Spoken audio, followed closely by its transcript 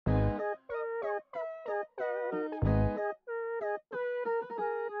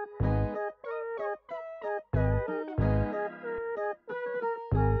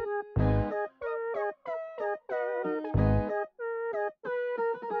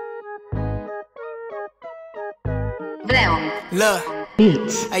Leon. Look,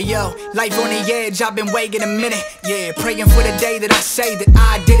 Beats. hey yo, life on the edge, I've been waiting a minute. Yeah, praying for the day that I say that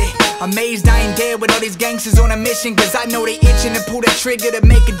I did it. Amazed I ain't dead with all these gangsters on a mission, cause I know they itching to pull that trigger to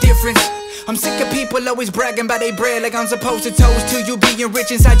make a difference. I'm sick of people always bragging about they bread like I'm supposed to toast to you being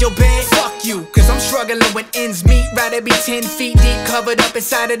rich inside your bed. Fuck you, cause I'm struggling with ends meet. Rather be 10 feet deep, covered up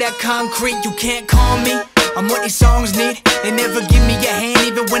inside of that concrete. You can't calm me, I'm what these songs need. They never give me a hand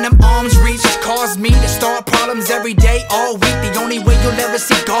even when I'm arms reach. It's caused me to start problems every day, all week. The only way you'll ever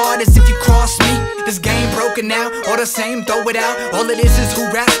see God is if you cross me. This game broken now, all the same, throw it out. All it is who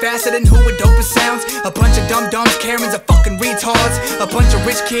raps faster than who with doper sounds. A bunch of dumb-dumbs, Karens are fucking retards. A bunch of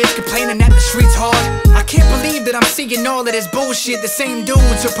rich kids complaining that the streets hard. I can't believe that I'm seeing all of this bullshit. The same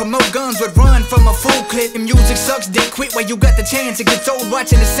dudes who promote guns would run from a full clip. And music sucks, dick, quit while you got the chance. It gets old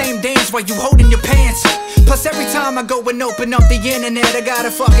watching the same dance while you holding your pants. Plus every time I go and open up the internet, I gotta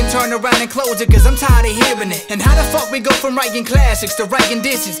fucking turn around and close it, cause I'm tired of hearing it. And how the fuck we go from writing classics to writing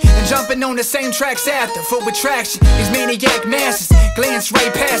disses and jumping on the same tracks after for attraction? These maniac masses glance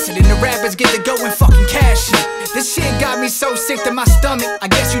right past it, and the rappers get to go and fucking cash it. This shit got me so sick to my stomach. I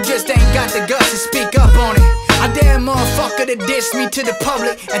guess you just ain't got the guts to speak up on it. I dare a motherfucker to diss me to the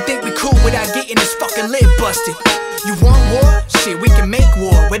public and think we cool without getting this fucking lid busted. You want war? Shit, we can make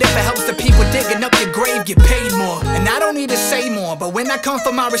war. Whatever helps the people digging up your grave get paid more. And I don't need to say more, but when I come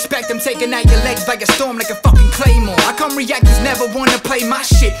for my respect, I'm taking out your legs like a storm, like a fucking claymore. I come reactors never wanna play my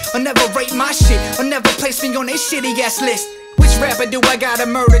shit, or never rate my shit, or never place me on their shitty ass list. Which rapper do I gotta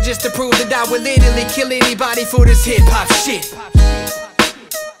murder just to prove that I would literally kill anybody for this hip hop shit?